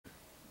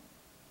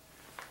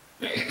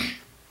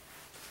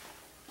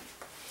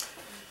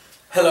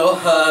Hello,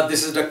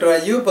 this is Dr.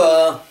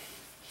 Ayub.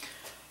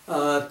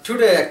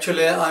 Today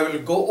actually I will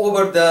go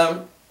over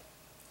the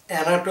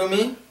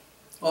anatomy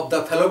of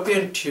the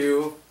fallopian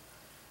tube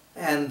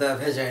and the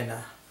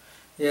vagina.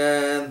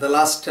 Yeah, in the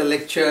last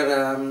lecture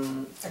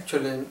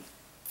actually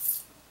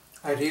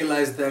I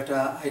realized that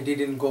I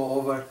didn't go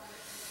over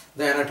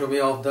the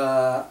anatomy of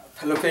the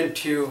fallopian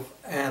tube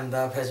and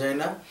the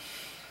vagina.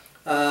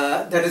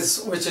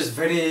 Which is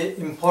very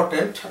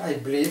important, I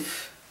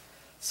believe.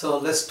 So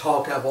let's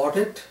talk about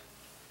it.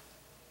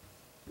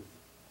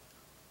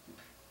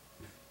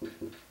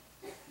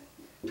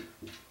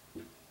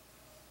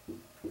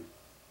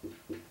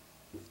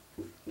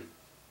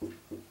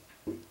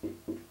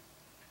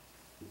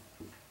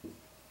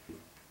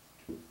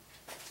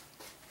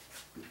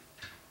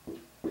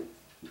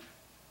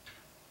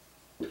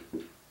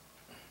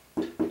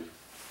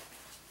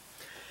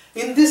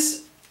 In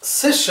this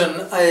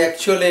session, I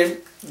actually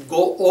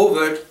go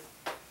over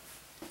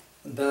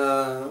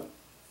the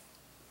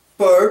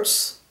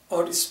parts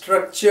or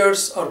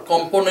structures or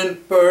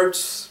component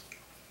parts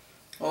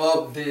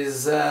of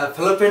this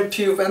fallopian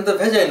tube and the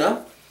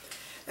vagina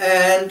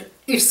and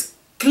its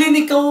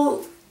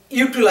clinical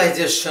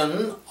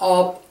utilization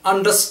of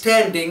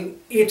understanding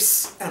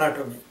its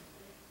anatomy.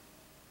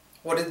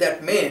 What does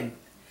that mean?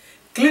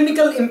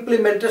 Clinical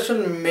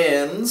implementation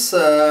means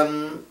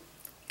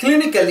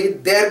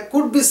clinically there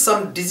could be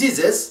some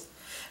diseases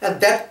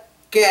that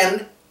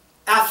can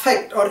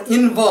affect or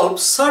involve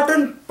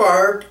certain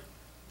part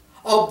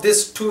of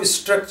these two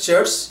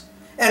structures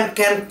and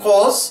can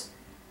cause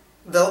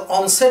the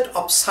onset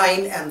of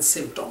sign and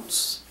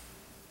symptoms.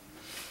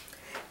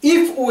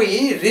 If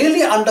we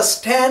really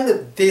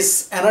understand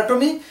this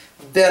anatomy,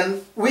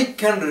 then we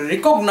can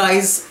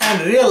recognize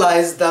and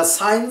realize the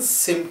signs,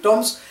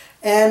 symptoms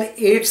and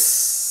its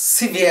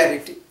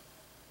severity,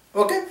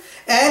 okay,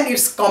 and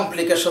its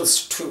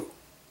complications too.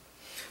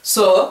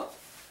 So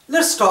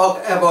let's talk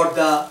about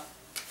the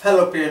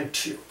fallopian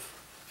tube.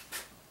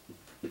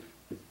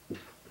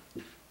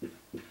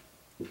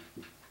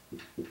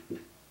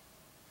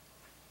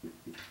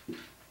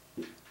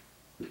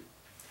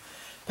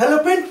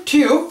 Fallopian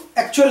tube,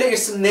 actually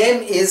its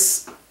name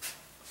is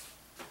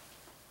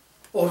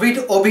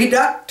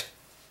oviduct,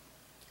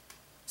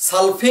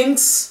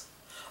 sulfinx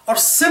or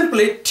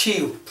simply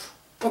tube.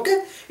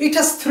 Okay, it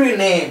has three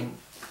names: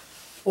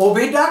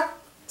 oviduct,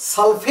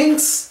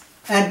 sulfinx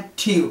and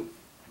tube.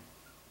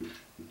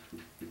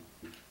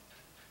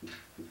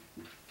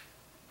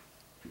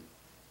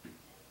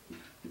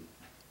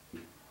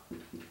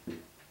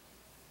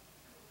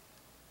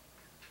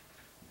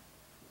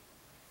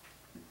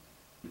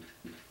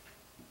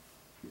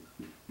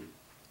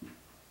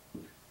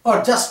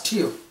 Or just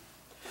tube.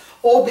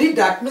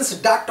 Oviduct means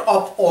duct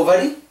of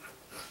ovary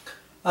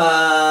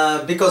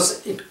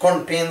because it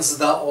contains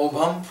the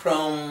ovum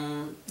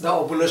from the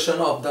ovulation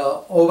of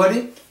the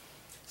ovary.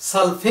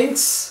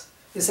 Sulfinx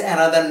is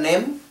another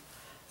name,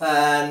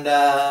 and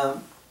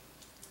and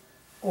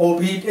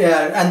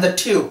the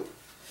tube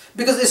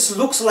because it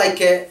looks like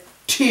a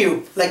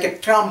tube, like a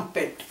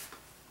trumpet.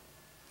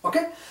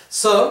 Okay,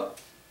 so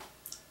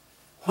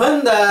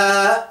when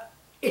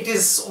it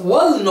is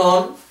well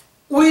known,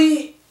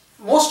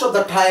 most of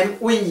the time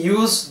we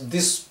use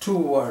these two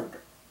words: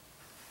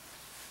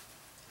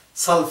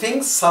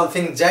 sulfinx,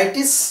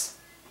 sulfingitis,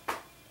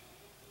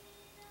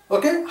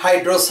 okay,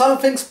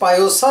 hydrosulfinx,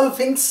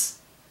 pyosulfinx,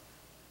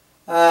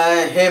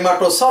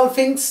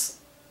 hematosulfinx,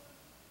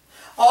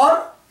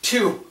 or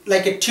tube,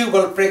 like a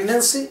tubal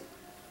pregnancy,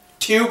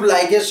 tube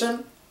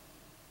ligation.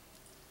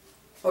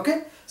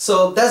 Okay,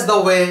 so that's the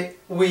way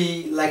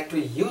we like to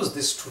use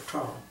these two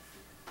terms.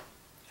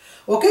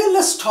 Okay,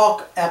 let's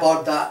talk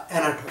about the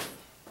anatomy.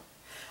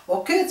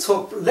 Okay,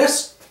 so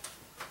let's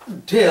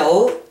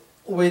deal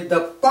with the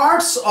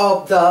parts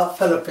of the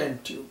fallopian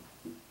tube.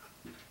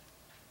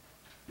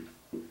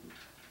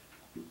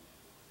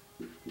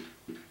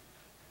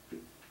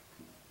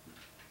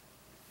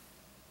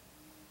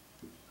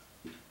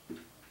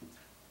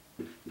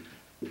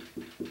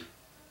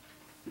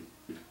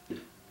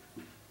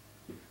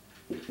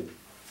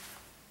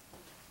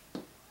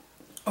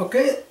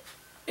 Okay,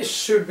 it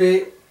should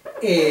be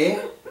A.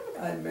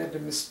 I made a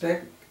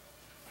mistake.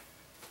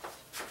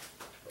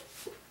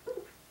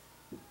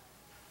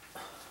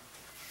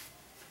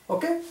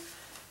 Okay,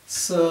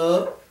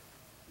 so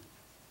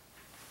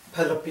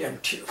fallopian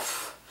tube.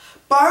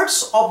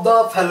 Parts of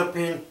the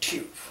fallopian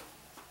tube.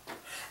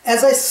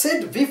 As I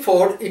said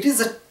before, it is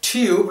a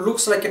tube,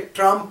 looks like a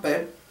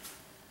trumpet.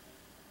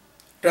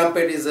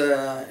 Trumpet is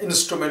an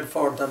instrument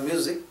for the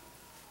music.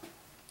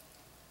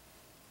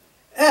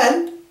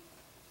 And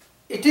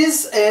it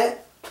is a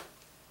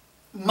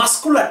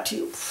muscular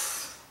tube.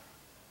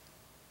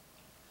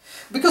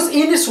 Because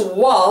in its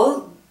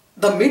wall,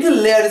 the middle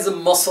layer is a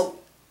muscle.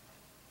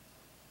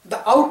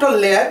 The outer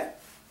layer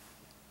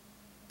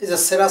is a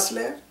serous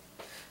layer,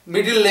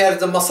 middle layer is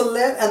the muscle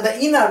layer, and the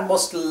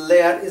innermost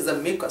layer is the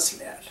mucus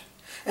layer.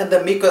 And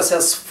the mucus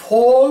has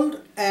fold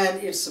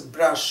and its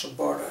brush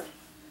border.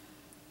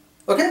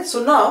 Okay,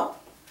 so now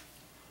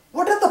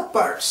What are the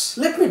parts?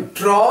 Let me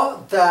draw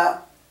the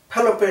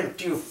fallopian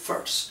tube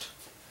first.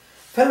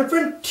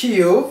 Fallopian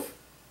tube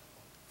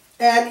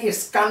and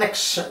its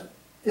connection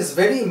is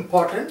very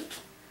important.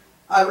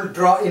 I will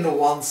draw in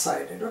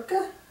one-sided,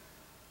 okay?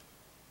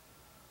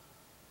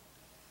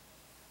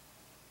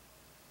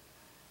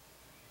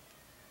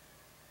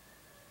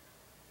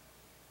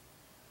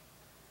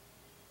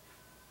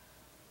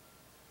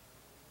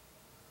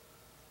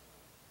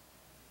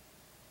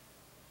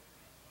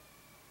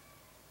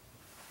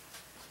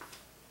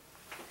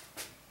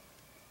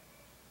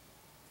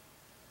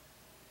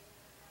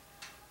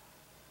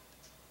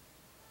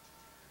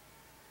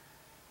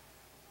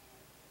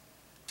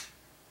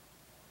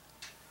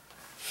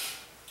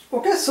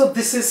 Okay, so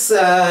this is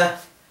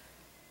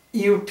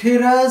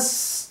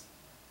uterus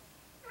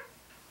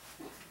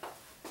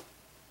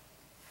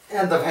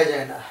and the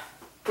vagina.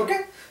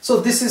 Okay,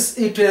 so this is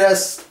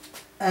uterus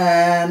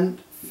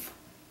and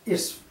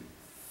its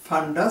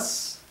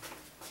fundus.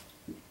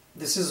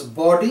 This is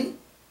body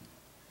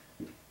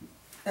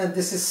and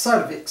this is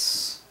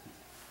cervix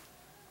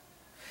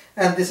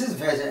and this is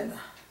vagina.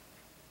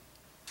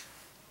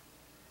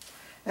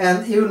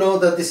 And you know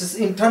that this is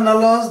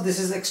internal os, this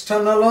is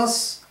external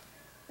os,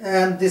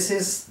 and this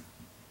is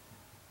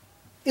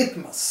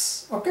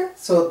isthmus. Okay,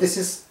 so this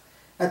is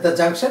at the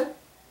junction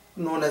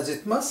known as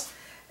isthmus,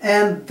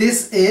 and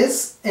this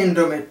is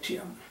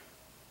endometrium.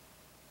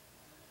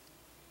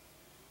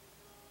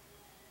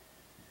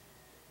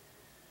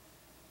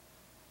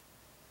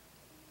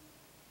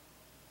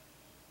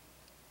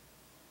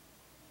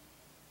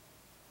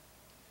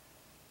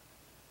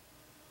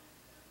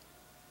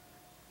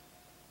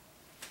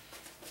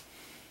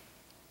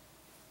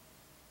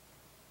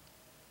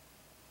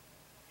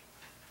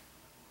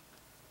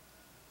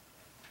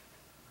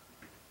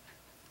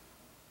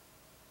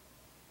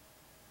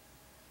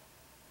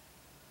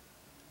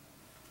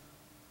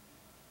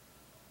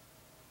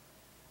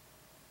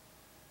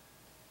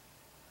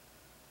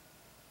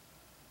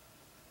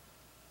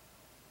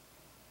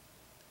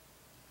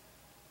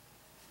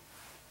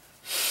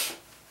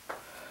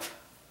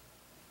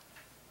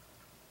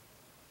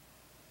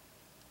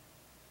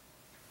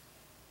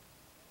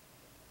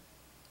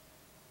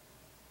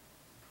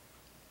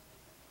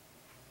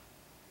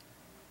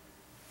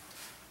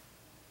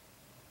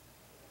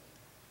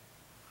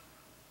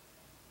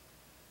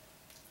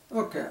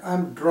 Okay,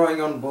 I'm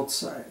drawing on both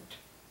sides.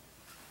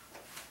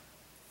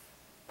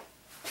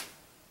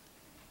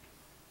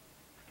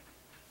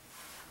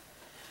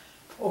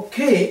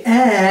 Okay,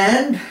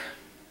 and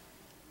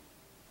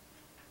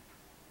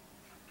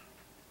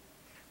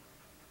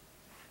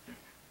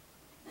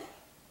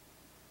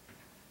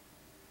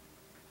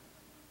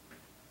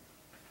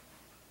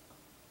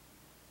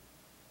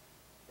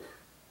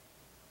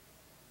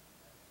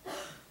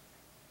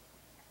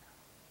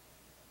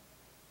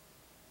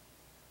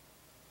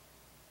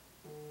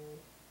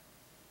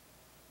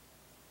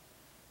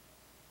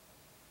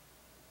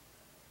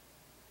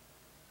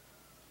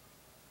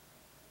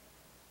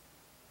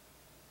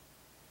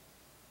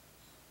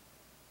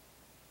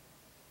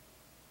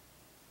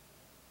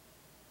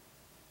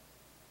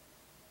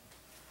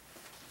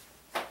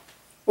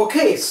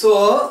okay,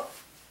 so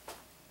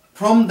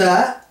from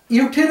the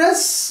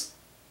uterus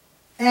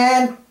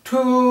and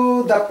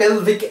to the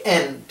pelvic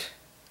end,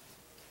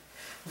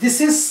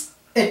 this is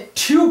a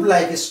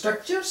tube-like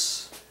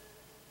structures,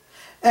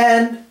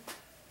 and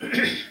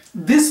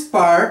this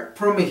part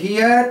from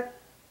here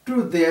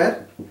to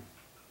there,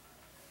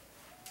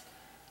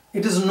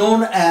 it is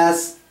known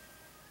as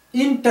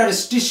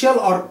interstitial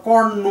or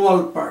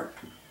cornual part.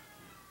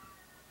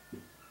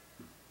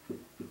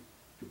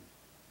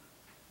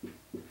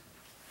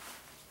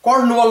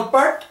 Cornual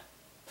part,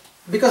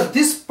 because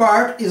this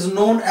part is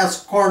known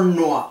as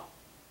cornua.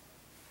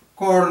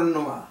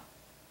 Cornua.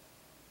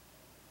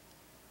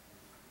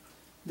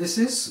 This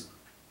is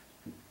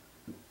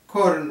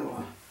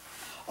cornua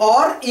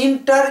or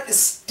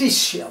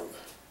interstitial.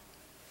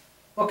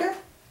 Okay?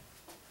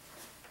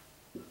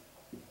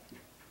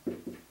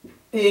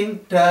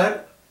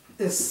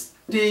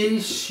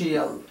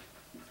 Interstitial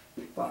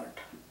part.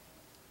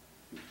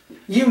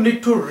 You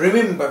need to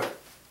remember.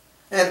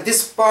 And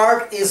this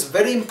part is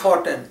very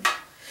important.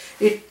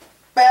 It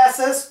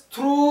passes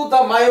through the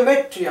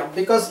myometrium,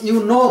 because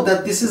you know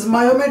that this is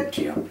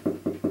myometrium.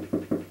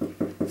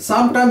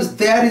 Sometimes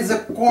there is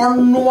a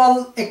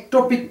cornual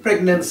ectopic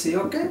pregnancy,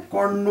 okay?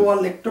 Cornual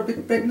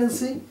ectopic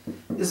pregnancy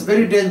is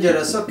very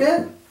dangerous,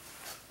 okay?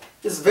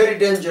 It's very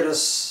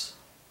dangerous.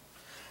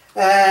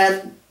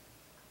 And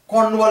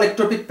cornual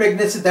ectopic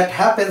pregnancy that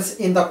happens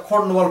in the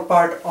cornual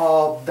part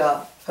of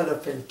the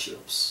fallopian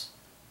tubes.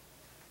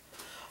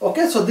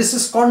 Okay, so this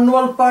is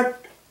cornual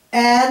part,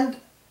 and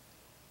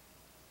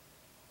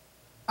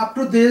up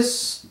to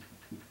this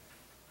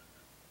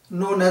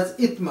known as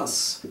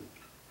isthmus.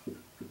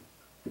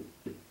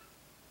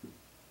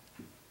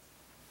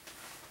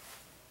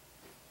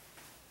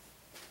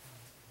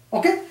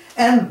 Okay,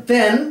 and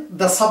then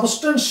the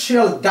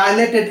substantial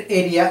dilated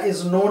area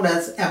is known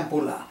as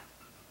ampulla.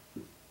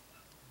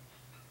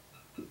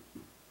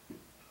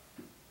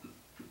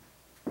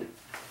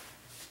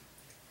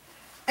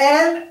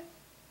 and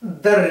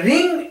the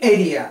ring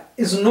area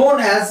is known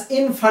as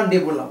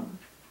infundibulum.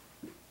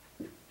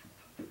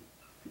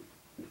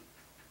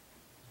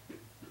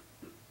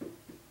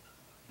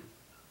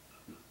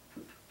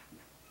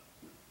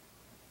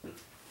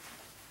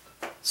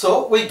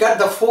 So we got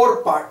the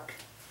four part.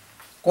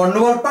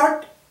 Cornual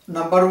part,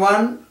 number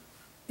 1,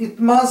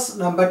 isthmus,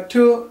 number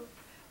 2,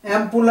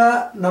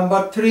 ampulla,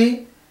 number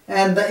 3,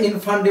 and the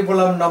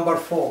infundibulum, number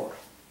 4.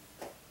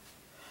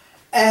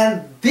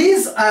 And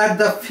these are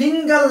the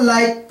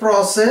finger-like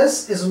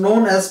process is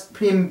known as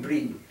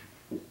fimbriae.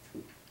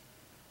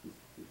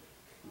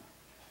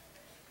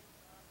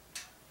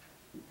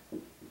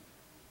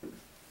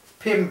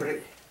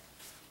 Fimbriae.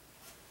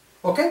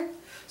 Okay?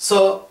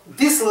 So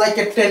this like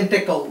a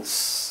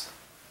tentacles,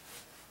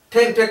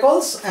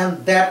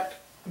 and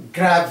that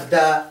grab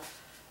the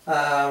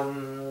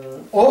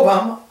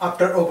ovum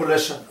after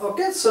ovulation.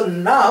 Okay, so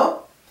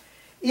now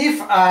if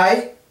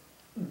I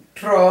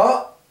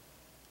draw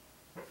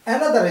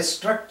another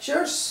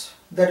structures,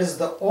 that is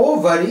the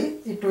ovary,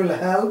 it will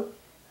help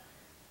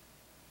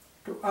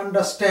to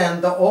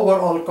understand the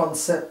overall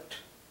concept.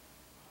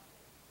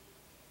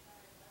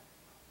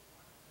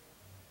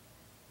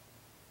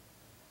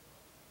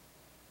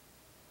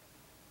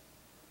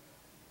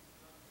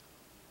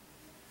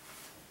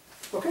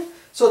 Okay,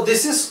 so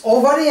this is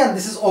ovary and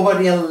this is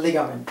ovarian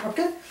ligament.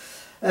 Okay,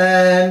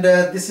 and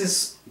this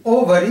is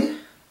ovary,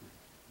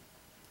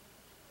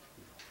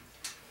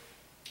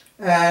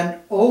 and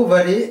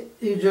ovary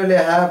usually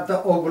have the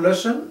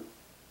ovulation.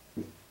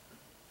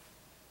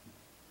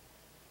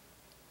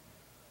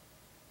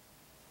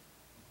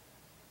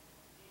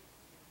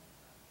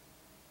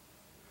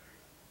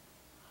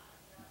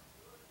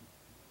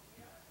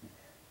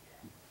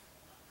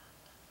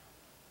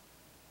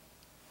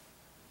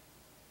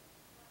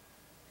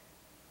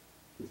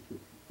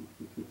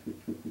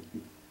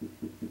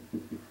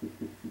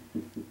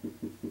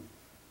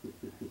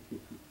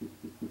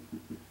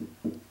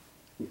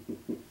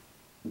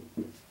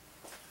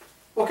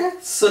 Okay,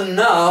 so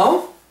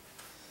now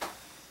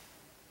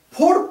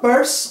four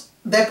parts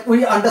that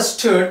we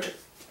understood.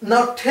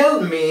 Now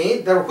tell me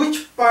that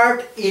which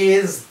part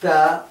is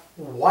the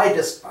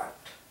widest part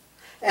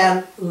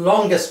and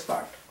longest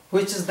part,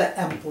 which is the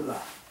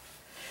ampulla.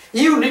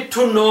 You need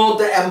to know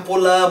the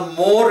ampulla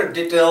more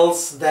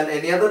details than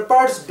any other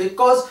parts,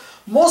 because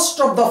most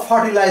of the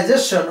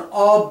fertilization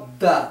of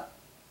the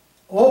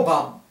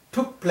ovum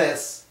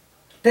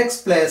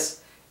takes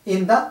place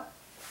in the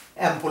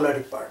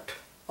ampullary part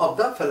of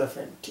the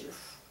fallopian tube.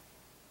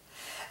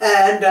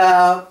 And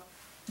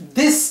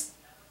this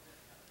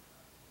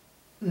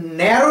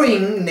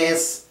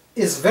narrowingness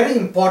is very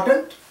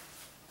important,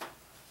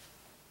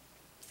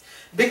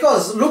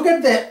 because look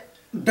at the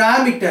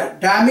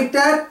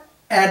diameter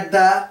at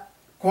the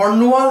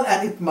cornual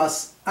and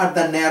isthmus are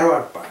the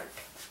narrower part,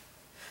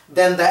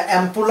 then the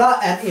ampulla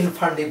and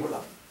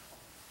infundibulum.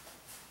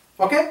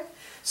 Okay,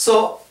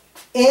 so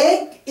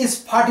egg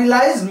is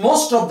fertilized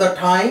most of the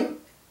time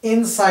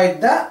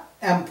inside the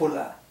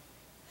ampulla,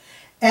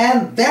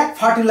 and that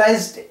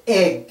fertilized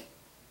egg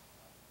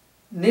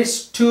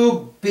needs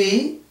to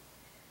be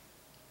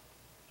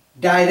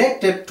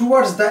directed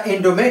towards the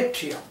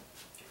endometrium,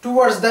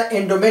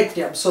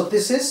 So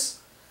this is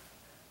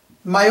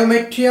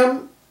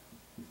myometrium,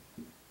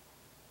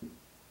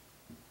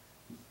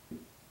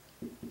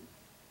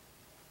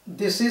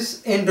 this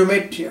is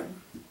endometrium.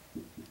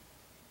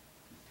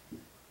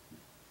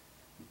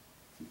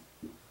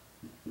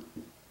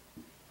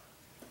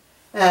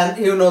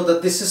 And you know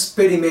that this is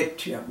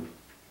perimetrium.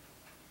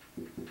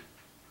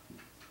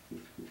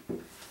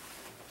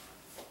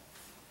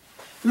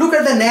 Look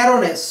at the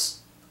narrowness.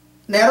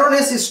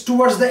 Narrowness is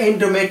towards the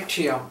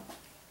endometrium,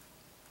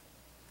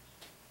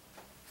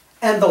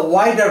 and the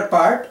wider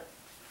part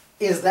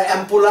is the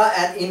ampulla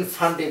and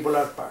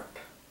infundibular part.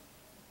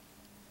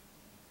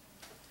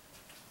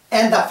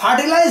 And the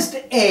fertilized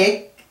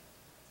egg,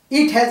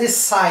 it has a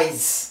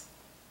size.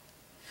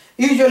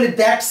 Usually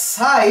that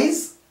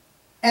size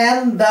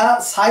and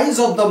the size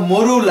of the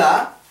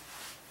morula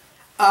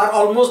are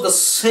almost the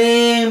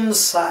same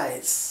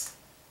size.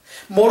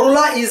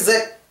 Morula is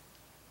a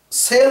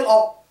cell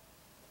of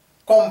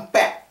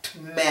compact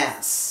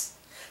mass.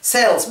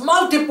 Cells,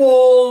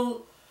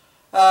 multiple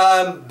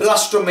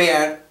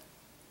blastomere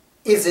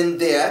is in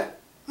there,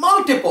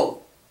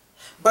 multiple.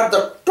 But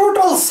the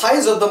total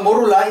size of the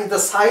morula is the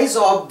size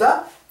of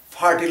the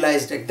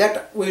fertilized egg.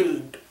 That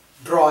we'll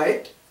draw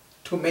it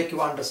to make you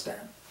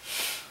understand.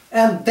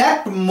 And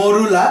that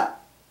morula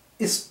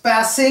is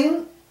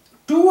passing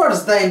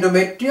towards the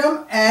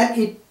endometrium, and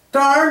it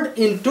turned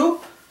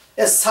into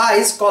a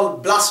size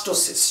called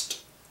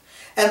blastocyst.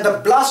 And the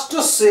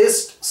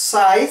blastocyst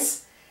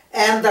size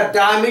and the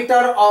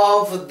diameter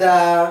of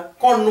the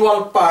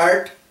cornual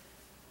part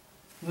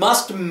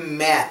must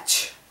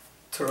match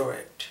through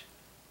it.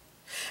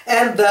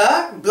 And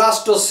the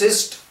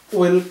blastocyst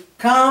will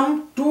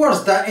come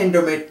towards the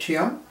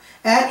endometrium,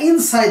 and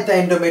inside the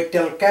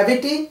endometrial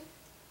cavity,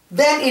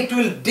 then it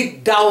will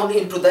dig down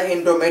into the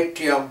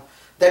endometrium.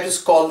 That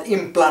is called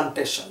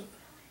implantation.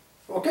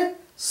 Okay,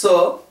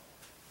 so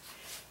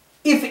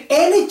if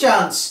any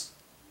chance,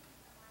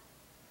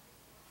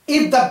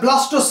 if the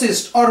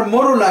blastocyst or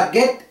morula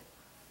get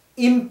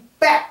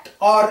impact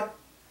or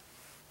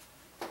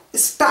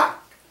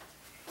stuck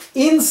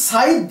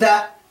inside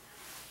the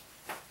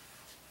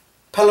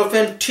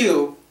fallopian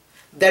tube,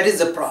 that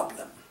is a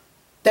problem.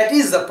 That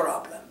is the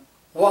problem.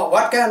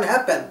 What can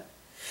happen?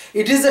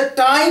 It is a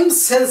time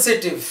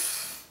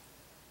sensitive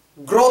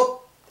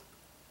growth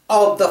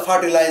of the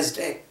fertilized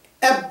egg.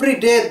 Every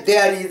day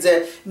there is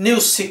a new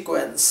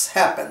sequence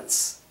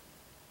happens.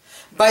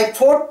 By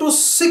 4 to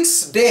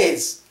 6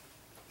 days,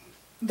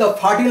 the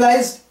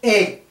fertilized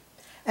egg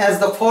as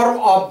the form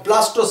of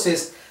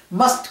blastocyst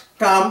must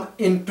come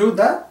into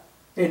the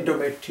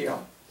endometrium.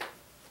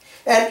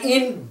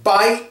 And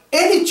by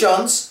any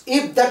chance,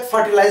 if that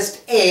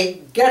fertilized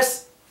egg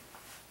gets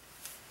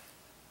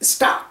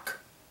stuck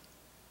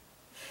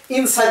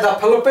inside the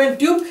fallopian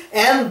tube,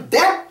 and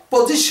that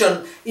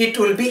position, it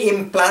will be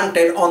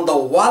implanted on the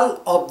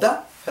wall of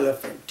the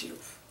fallopian tube,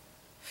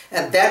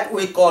 and that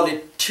we call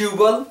it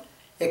tubal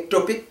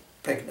ectopic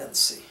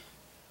pregnancy.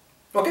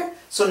 Okay,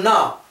 so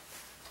now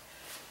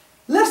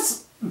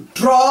let's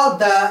draw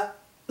the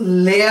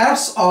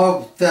layers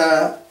of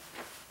the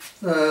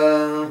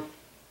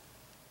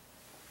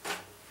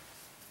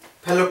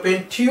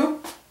fallopian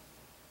tube.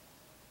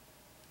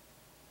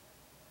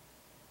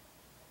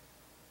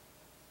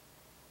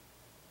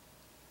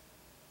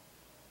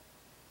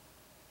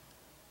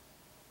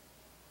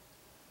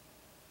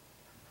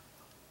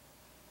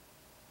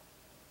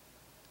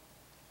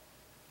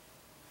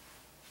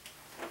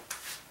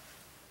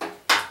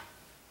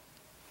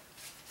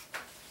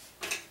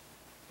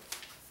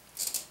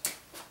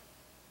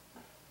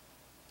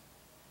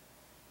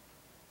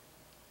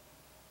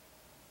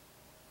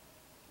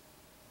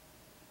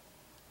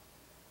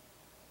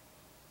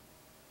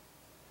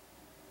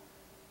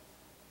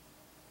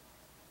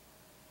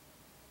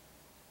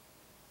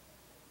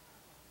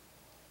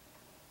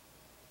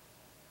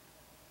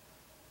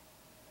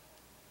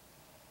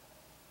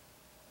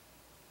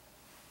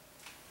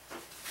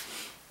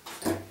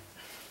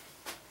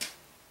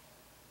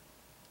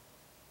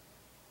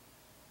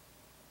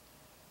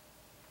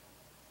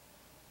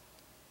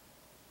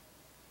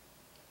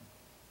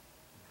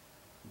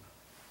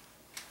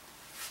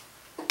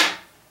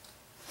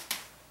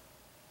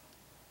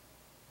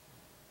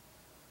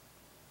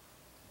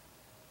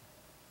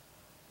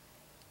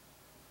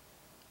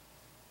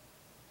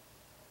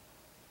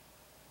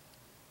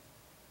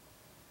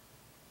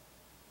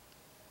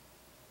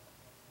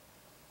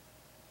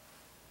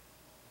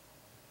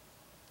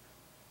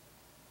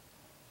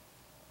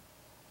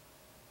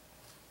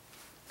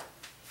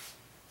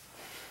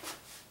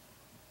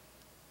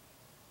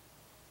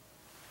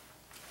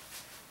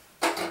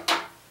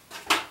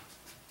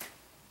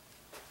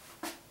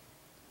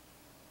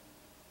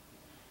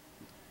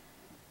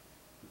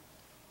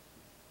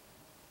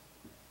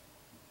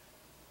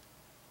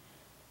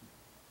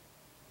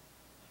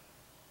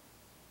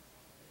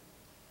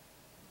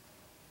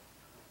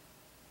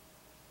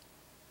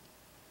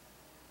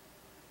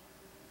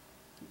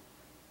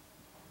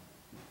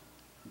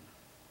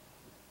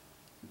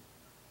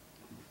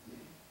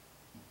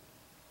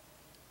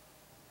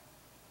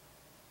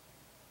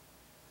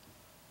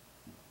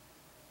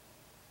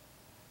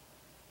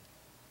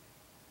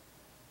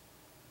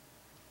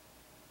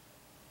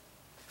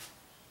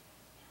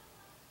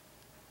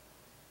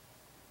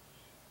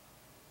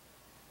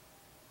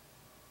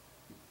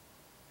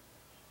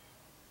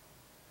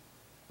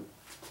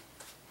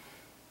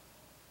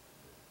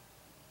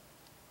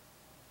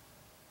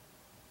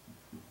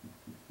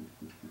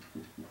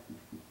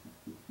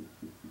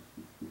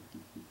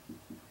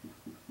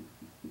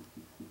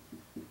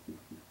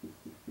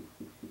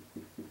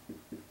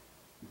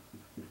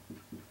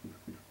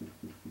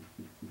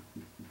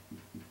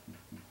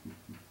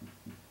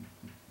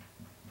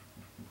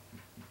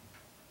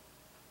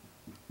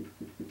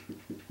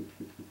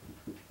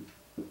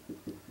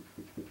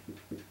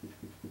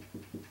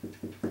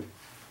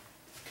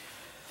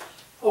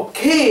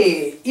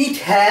 Okay, it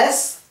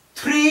has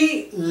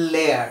 3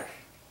 layers.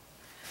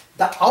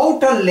 The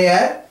outer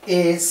layer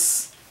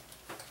is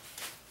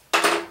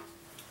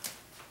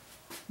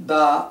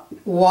the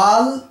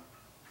wall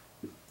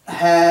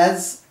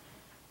has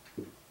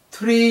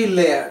 3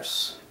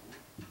 layers.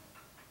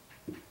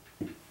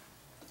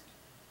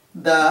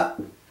 The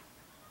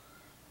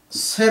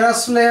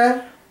serous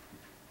layer,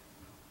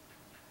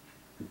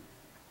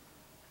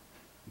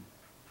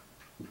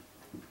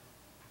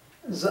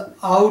 the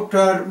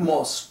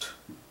outermost.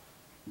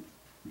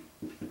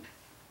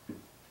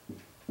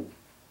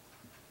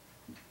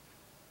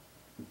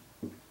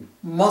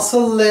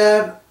 Muscle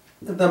layer,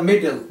 the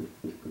middle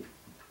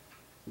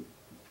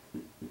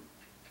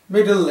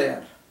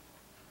layer,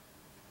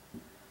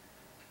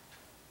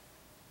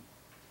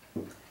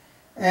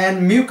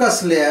 and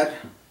mucus layer,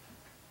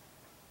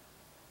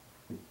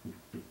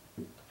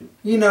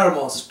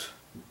 innermost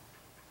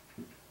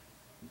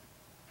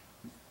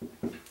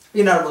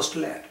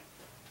layer.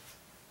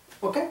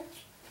 Okay,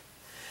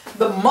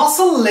 The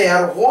muscle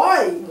layer,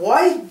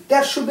 why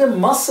there should be a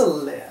muscle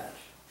layer,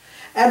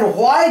 and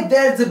why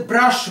there is a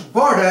brush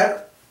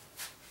border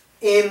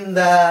in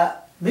the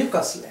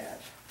mucus layer?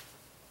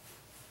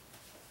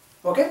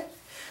 Okay,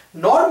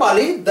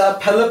 normally the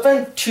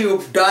fallopian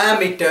tube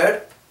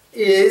diameter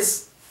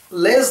is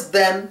less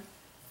than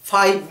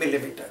 5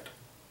 millimeter,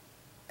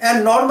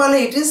 and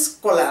normally it is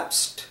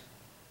collapsed,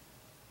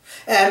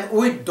 and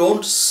we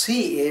don't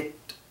see it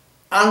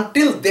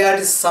until there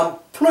is some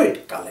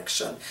fluid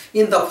collection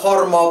in the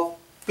form of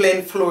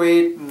plain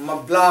fluid,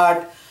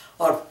 blood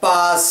or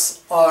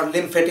pus or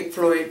lymphatic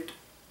fluid.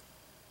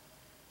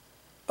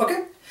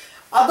 Okay,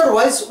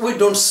 otherwise we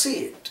don't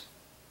see it.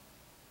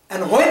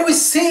 And when we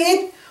see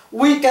it,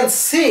 we can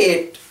see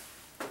it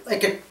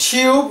like a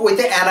tube with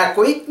an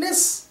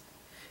anechoicness.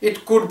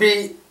 It could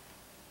be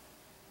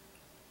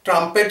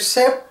trumpet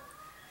shape,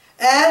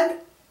 and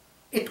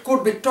it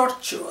could be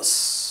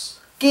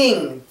tortuous,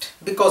 kinked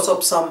because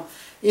of some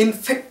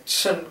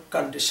infection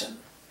condition.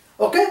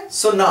 Okay,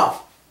 so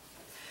now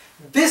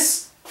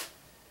this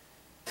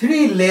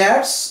 3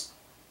 layers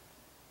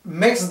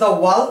makes the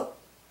wall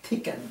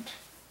thickened,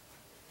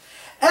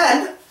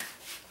 and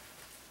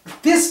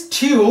this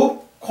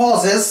tube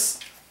causes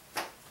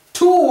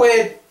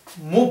two-way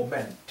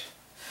movement.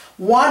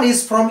 One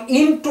is from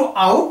in to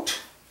out,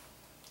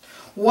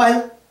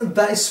 while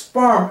the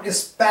sperm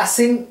is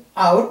passing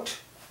out.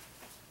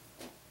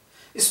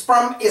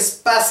 Sperm is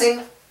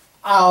passing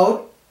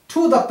out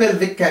to the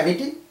pelvic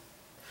cavity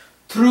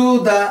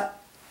through the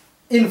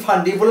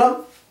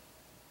infundibulum,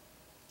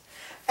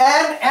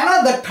 and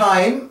another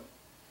time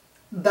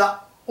the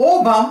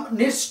ovum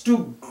needs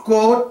to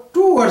go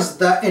towards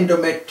the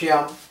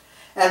endometrium,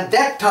 and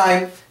that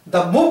time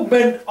the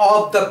movement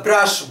of the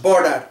brush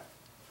border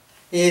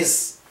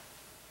is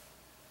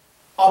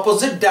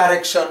opposite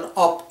direction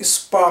of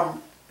sperm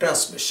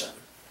transmission.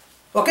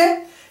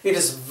 Okay, it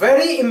is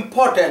very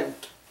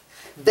important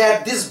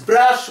that this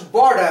brush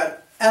border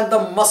and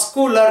the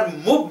muscular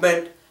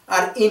movement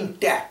are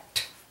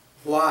intact.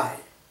 Why?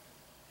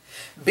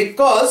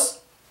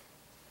 Because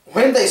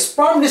when the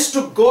sperm needs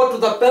to go to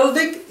the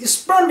pelvic,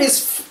 sperm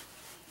is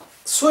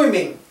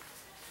swimming.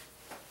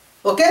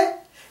 Okay?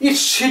 It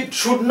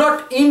should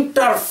not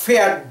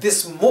interfere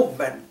this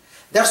movement.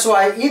 That's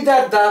why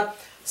either the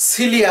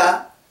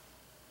cilia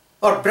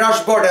or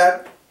brush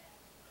border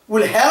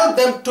will help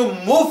them to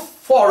move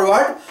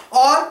forward,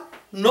 or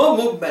no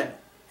movement.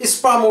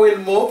 Sperm will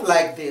move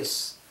like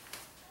this.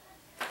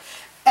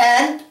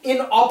 And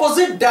in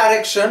opposite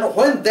direction,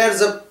 when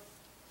there's a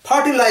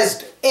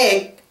fertilized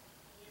egg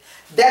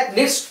that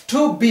needs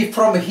to be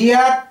from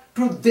here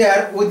to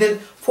there within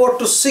 4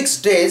 to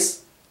 6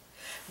 days,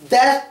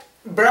 that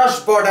brush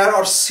border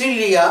or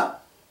cilia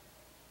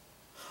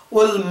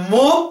will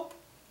move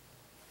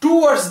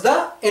towards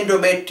the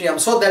endometrium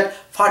so that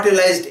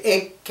fertilized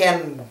egg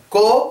can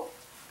go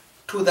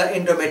to the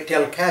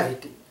endometrial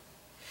cavity.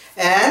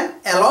 And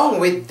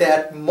along with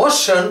that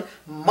motion,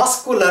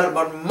 muscle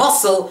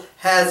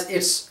has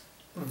its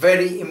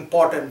very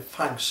important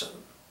function.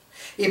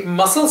 If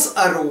muscles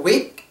are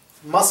weak,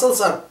 muscles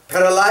are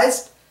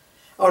paralyzed,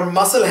 or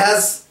muscle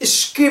has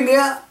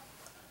ischemia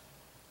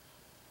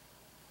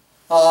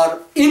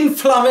or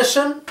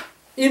inflammation,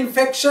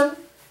 infection,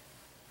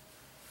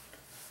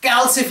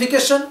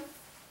 calcification,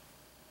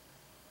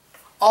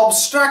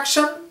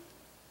 obstruction,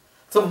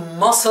 the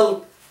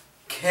muscle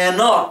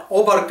cannot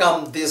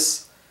overcome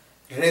this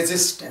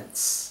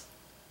resistance.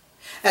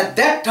 At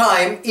that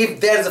time, if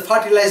there is a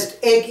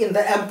fertilized egg in the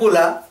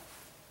ampulla,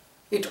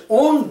 it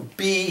won't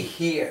be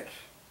here.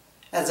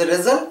 As a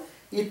result,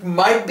 it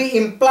might be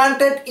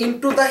implanted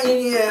into the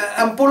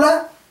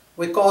ampulla.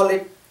 We call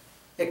it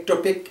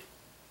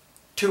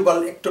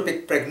tubal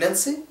ectopic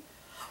pregnancy,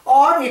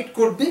 or it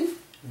could be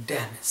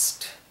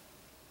damaged.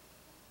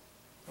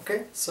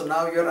 Okay, so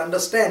now you're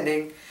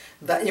understanding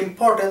the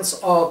importance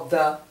of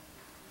the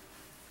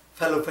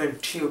fallopian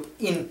tube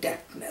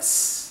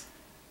intactness.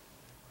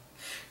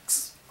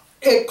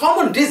 A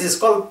common disease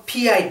called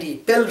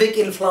PID, pelvic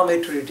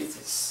inflammatory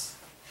disease.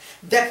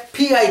 That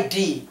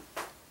PID,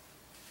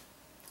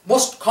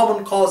 most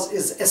common cause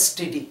is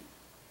STD,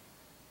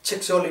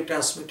 sexually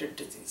transmitted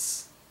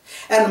disease.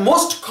 And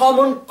most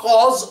common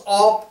cause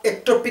of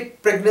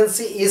ectopic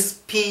pregnancy is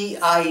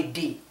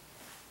PID.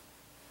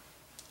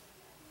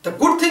 The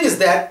good thing is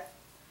that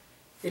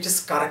it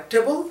is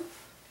correctable,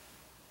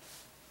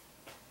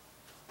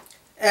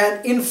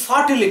 and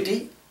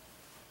infertility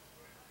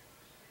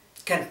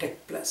can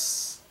take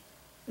place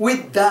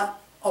with the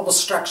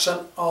obstruction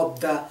of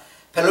the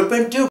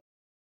fallopian tube